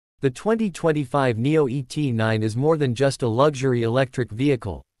The 2025 Neo ET9 is more than just a luxury electric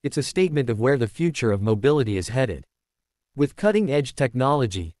vehicle, it's a statement of where the future of mobility is headed. With cutting-edge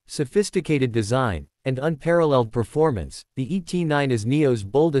technology, sophisticated design, and unparalleled performance, the ET9 is Neo's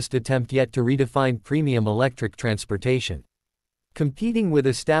boldest attempt yet to redefine premium electric transportation. Competing with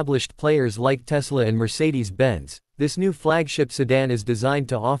established players like Tesla and Mercedes-Benz, this new flagship sedan is designed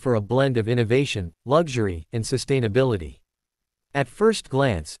to offer a blend of innovation, luxury, and sustainability. At first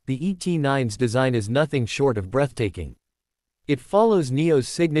glance, the ET9's design is nothing short of breathtaking. It follows Neo's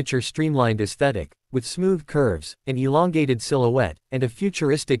signature streamlined aesthetic, with smooth curves, an elongated silhouette, and a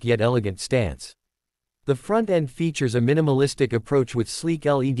futuristic yet elegant stance. The front end features a minimalistic approach with sleek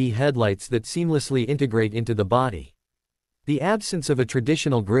LED headlights that seamlessly integrate into the body. The absence of a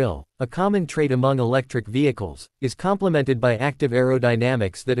traditional grille, a common trait among electric vehicles, is complemented by active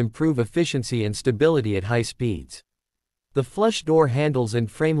aerodynamics that improve efficiency and stability at high speeds. The flush door handles and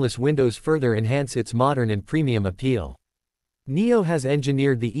frameless windows further enhance its modern and premium appeal. Neo has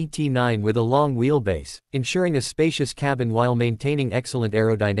engineered the ET9 with a long wheelbase, ensuring a spacious cabin while maintaining excellent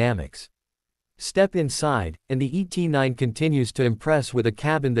aerodynamics. Step inside, and the ET9 continues to impress with a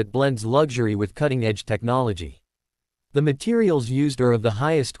cabin that blends luxury with cutting-edge technology. The materials used are of the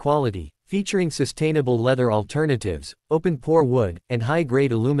highest quality, featuring sustainable leather alternatives, open-pore wood, and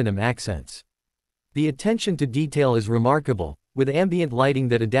high-grade aluminum accents. The attention to detail is remarkable, with ambient lighting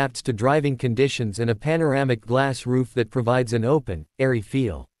that adapts to driving conditions and a panoramic glass roof that provides an open, airy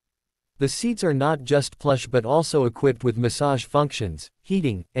feel. The seats are not just plush but also equipped with massage functions,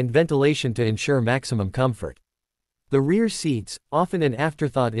 heating, and ventilation to ensure maximum comfort. The rear seats, often an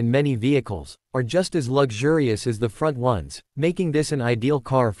afterthought in many vehicles, are just as luxurious as the front ones, making this an ideal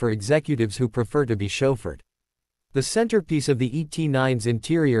car for executives who prefer to be chauffeured. The centerpiece of the ET9's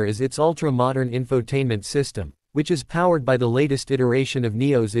interior is its ultra-modern infotainment system, which is powered by the latest iteration of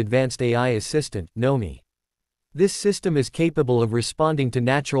Neo's advanced AI assistant, Nomi. This system is capable of responding to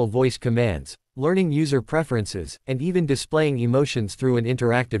natural voice commands, learning user preferences, and even displaying emotions through an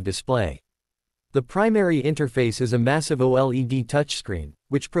interactive display. The primary interface is a massive OLED touchscreen,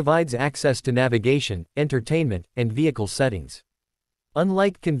 which provides access to navigation, entertainment, and vehicle settings.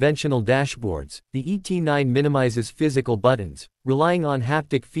 Unlike conventional dashboards, the ET9 minimizes physical buttons, relying on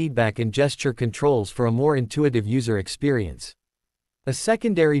haptic feedback and gesture controls for a more intuitive user experience. A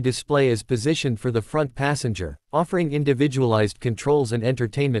secondary display is positioned for the front passenger, offering individualized controls and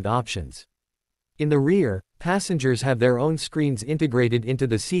entertainment options. In the rear, passengers have their own screens integrated into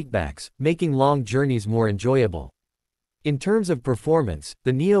the seatbacks, making long journeys more enjoyable. In terms of performance,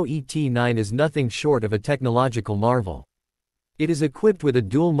 the Neo ET9 is nothing short of a technological marvel. It is equipped with a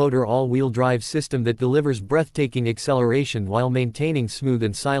dual-motor all-wheel drive system that delivers breathtaking acceleration while maintaining smooth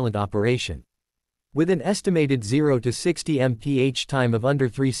and silent operation. With an estimated 0 to 60 mph time of under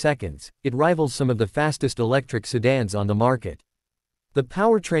 3 seconds, it rivals some of the fastest electric sedans on the market. The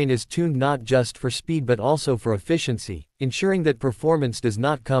powertrain is tuned not just for speed but also for efficiency, ensuring that performance does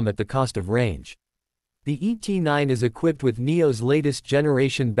not come at the cost of range. The ET9 is equipped with Neo's latest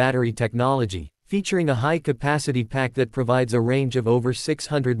generation battery technology, featuring a high-capacity pack that provides a range of over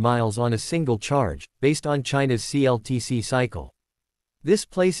 600 miles on a single charge, based on China's CLTC cycle. This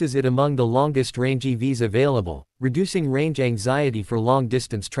places it among the longest-range EVs available, reducing range anxiety for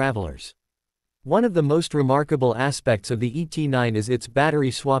long-distance travelers. One of the most remarkable aspects of the ET9 is its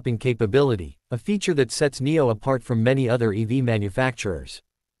battery swapping capability, a feature that sets Neo apart from many other EV manufacturers.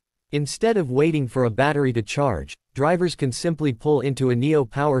 Instead of waiting for a battery to charge, drivers can simply pull into a Neo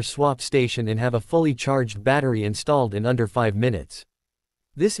power swap station and have a fully charged battery installed in under 5 minutes.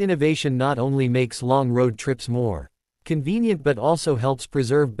 This innovation not only makes long road trips more convenient but also helps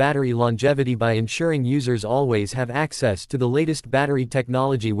preserve battery longevity by ensuring users always have access to the latest battery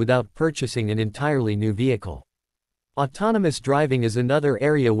technology without purchasing an entirely new vehicle. Autonomous driving is another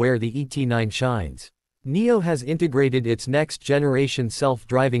area where the ET9 shines. Neo has integrated its next-generation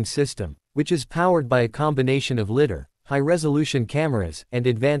self-driving system, which is powered by a combination of lidar, high-resolution cameras, and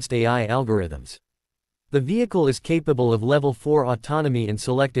advanced AI algorithms. The vehicle is capable of Level 4 autonomy in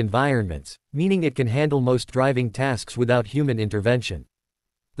select environments, meaning it can handle most driving tasks without human intervention.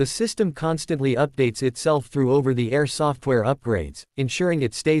 The system constantly updates itself through over-the-air software upgrades, ensuring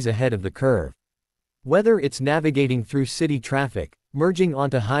it stays ahead of the curve. Whether it's navigating through city traffic, merging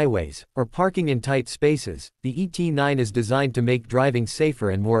onto highways, or parking in tight spaces, the ET9 is designed to make driving safer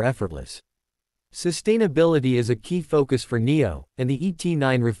and more effortless. Sustainability is a key focus for Neo, and the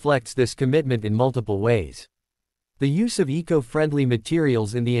ET9 reflects this commitment in multiple ways. The use of eco-friendly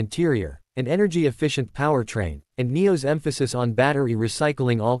materials in the interior, an energy-efficient powertrain, and Neo's emphasis on battery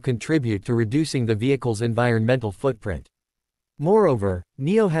recycling all contribute to reducing the vehicle's environmental footprint. Moreover,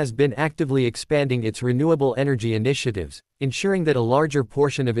 NIO has been actively expanding its renewable energy initiatives, ensuring that a larger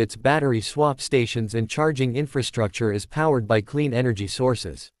portion of its battery swap stations and charging infrastructure is powered by clean energy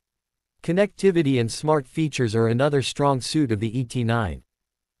sources. Connectivity and smart features are another strong suit of the ET9.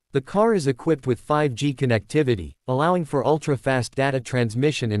 The car is equipped with 5G connectivity, allowing for ultra-fast data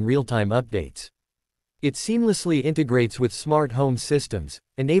transmission and real-time updates. It seamlessly integrates with smart home systems,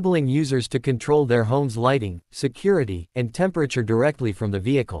 enabling users to control their home's lighting, security, and temperature directly from the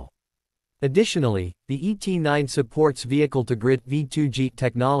vehicle. Additionally, the ET9 supports vehicle-to-grid V2G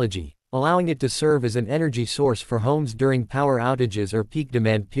technology, allowing it to serve as an energy source for homes during power outages or peak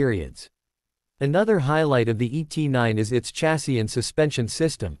demand periods. Another highlight of the ET9 is its chassis and suspension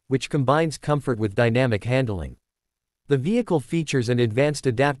system, which combines comfort with dynamic handling. The vehicle features an advanced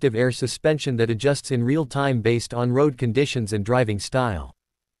adaptive air suspension that adjusts in real time based on road conditions and driving style.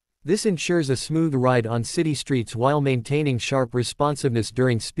 This ensures a smooth ride on city streets while maintaining sharp responsiveness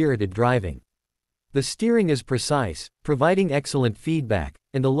during spirited driving. The steering is precise, providing excellent feedback,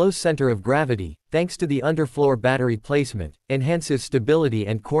 and the low center of gravity, thanks to the underfloor battery placement, enhances stability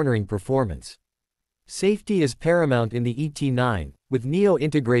and cornering performance. Safety is paramount in the ET9, with NIO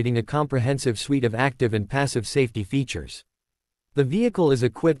integrating a comprehensive suite of active and passive safety features. The vehicle is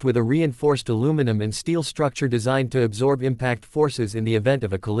equipped with a reinforced aluminum and steel structure designed to absorb impact forces in the event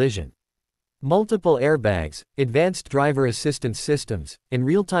of a collision. Multiple airbags, advanced driver assistance systems, and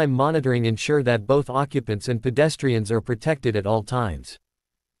real-time monitoring ensure that both occupants and pedestrians are protected at all times.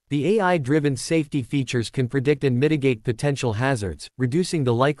 The AI-driven safety features can predict and mitigate potential hazards, reducing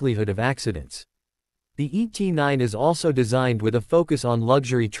the likelihood of accidents. The ET9 is also designed with a focus on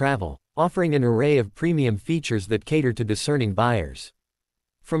luxury travel, offering an array of premium features that cater to discerning buyers.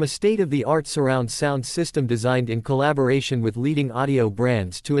 From a state-of-the-art surround sound system designed in collaboration with leading audio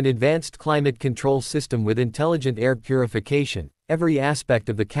brands to an advanced climate control system with intelligent air purification, every aspect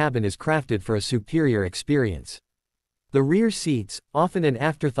of the cabin is crafted for a superior experience. The rear seats, often an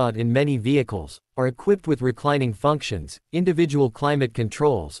afterthought in many vehicles, are equipped with reclining functions, individual climate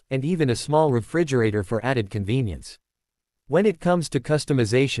controls, and even a small refrigerator for added convenience. When it comes to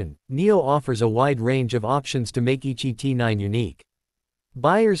customization, NIO offers a wide range of options to make each ET9 unique.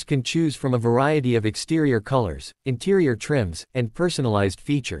 Buyers can choose from a variety of exterior colors, interior trims, and personalized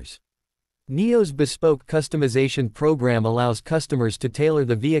features. NIO's bespoke customization program allows customers to tailor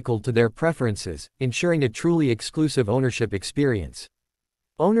the vehicle to their preferences, ensuring a truly exclusive ownership experience.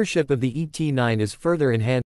 Ownership of the ET9 is further enhanced